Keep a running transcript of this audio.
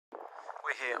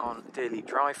We're here on Deerleap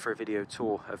Drive for a video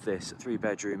tour of this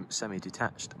 3-bedroom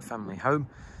semi-detached family home,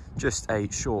 just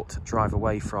a short drive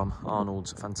away from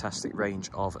Arnold's fantastic range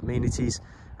of amenities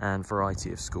and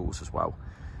variety of schools as well.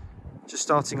 Just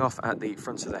starting off at the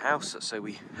front of the house, so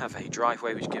we have a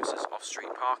driveway which gives us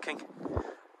off-street parking,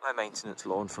 low maintenance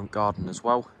lawn front garden as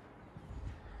well.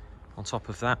 On top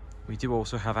of that, we do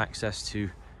also have access to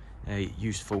a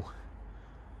useful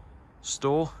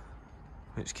store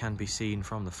which can be seen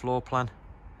from the floor plan.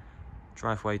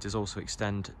 Driveway does also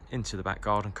extend into the back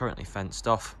garden, currently fenced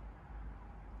off.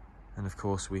 And of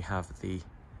course we have the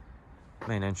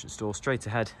main entrance door straight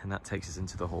ahead, and that takes us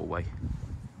into the hallway.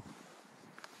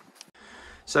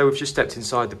 So we've just stepped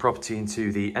inside the property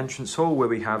into the entrance hall, where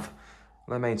we have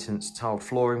low maintenance tiled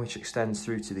flooring which extends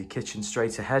through to the kitchen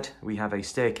straight ahead. We have a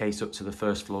staircase up to the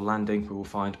first floor landing. We will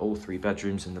find all 3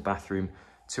 bedrooms and the bathroom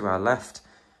to our left.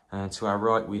 To our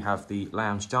right we have the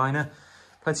lounge diner.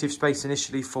 Plenty of space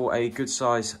initially for a good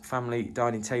size family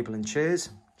dining table and chairs.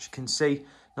 As you can see,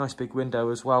 nice big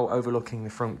window as well overlooking the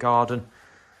front garden.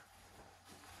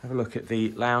 Have a look at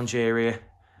the lounge area,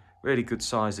 really good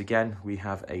size again. We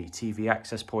have a TV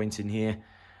access point in here,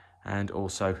 and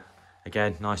also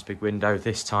again nice big window,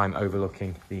 this time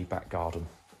overlooking the back garden.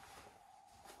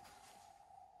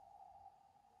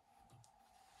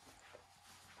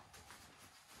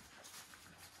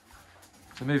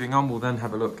 So moving on, we'll then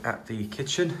have a look at the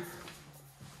kitchen.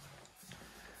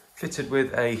 Fitted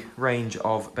with a range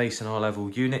of base and R-level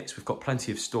units. We've got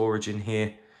plenty of storage in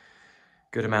here.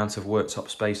 Good amount of worktop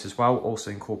space as well.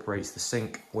 Also incorporates the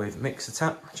sink with mixer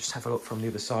tap. Just have a look from the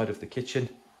other side of the kitchen. In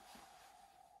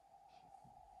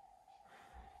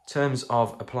terms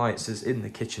of appliances in the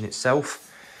kitchen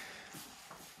itself,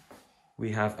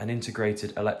 we have an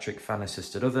integrated electric fan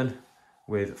assisted oven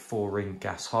with 4-ring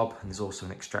gas hob, and there's also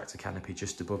an extractor canopy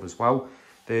just above as well.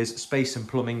 There's space and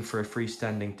plumbing for a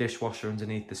freestanding dishwasher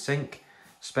underneath the sink,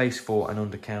 space for an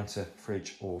under-counter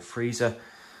fridge or freezer.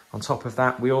 On top of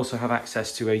that, we also have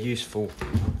access to a useful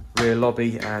rear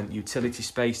lobby and utility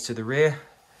space to the rear.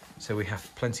 So we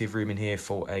have plenty of room in here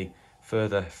for a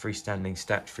further freestanding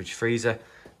stacked fridge freezer.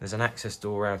 There's an access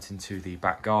door out into the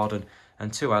back garden,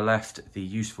 and to our left, the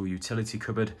useful utility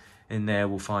cupboard. In there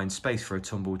we'll find space for a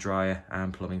tumble dryer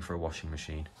and plumbing for a washing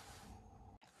machine.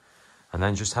 And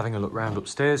then just having a look round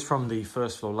upstairs from the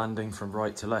first floor landing, from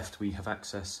right to left, we have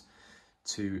access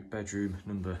to bedroom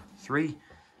number 3,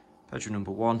 bedroom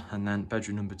number 1, and then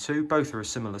bedroom number 2. Both are a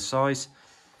similar size,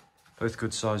 both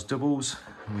good sized doubles.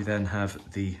 And we then have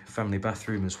the family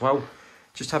bathroom as well.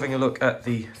 Just having a look at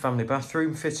the family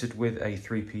bathroom, fitted with a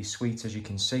 3-piece suite, as you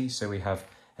can see. So we have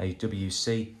a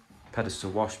WC,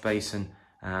 pedestal wash basin,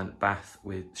 and bath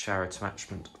with shower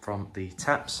attachment from the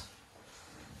taps.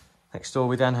 Next door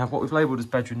we then have what we've labelled as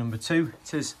bedroom number 2.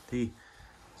 It is the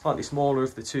slightly smaller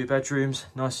of the 2 bedrooms,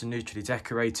 nice and neutrally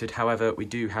decorated. However, we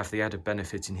do have the added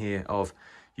benefit in here of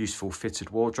useful fitted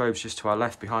wardrobes just to our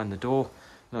left behind the door.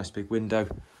 Nice big window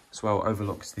as well,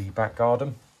 overlooks the back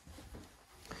garden.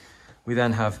 We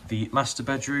then have the master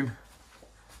bedroom.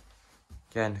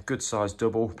 Again, good sized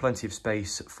double, plenty of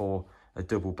space for a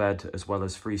double bed as well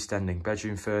as freestanding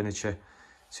bedroom furniture,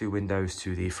 2 windows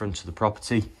to the front of the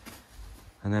property.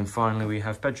 And then finally we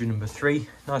have bedroom number 3,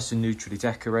 nice and neutrally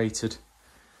decorated.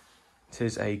 It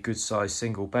is a good sized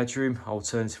single bedroom,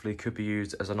 alternatively could be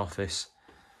used as an office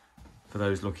for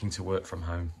those looking to work from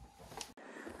home.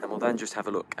 And we'll then just have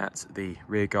a look at the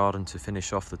rear garden to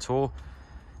finish off the tour.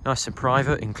 Nice and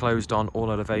private, enclosed on all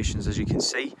elevations, as you can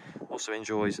see. Also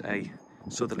enjoys a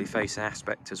southerly facing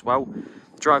aspect as well.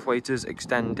 The driveway does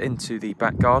extend into the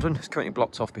back garden. It's currently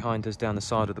blocked off behind us down the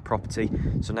side of the property,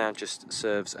 so now just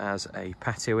serves as a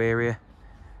patio area.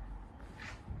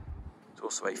 There's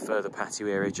also a further patio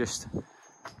area just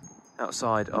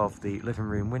outside of the living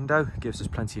room window. It gives us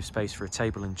plenty of space for a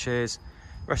table and chairs.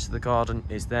 The rest of the garden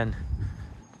is then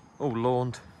all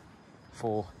lawned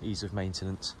for ease of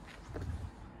maintenance.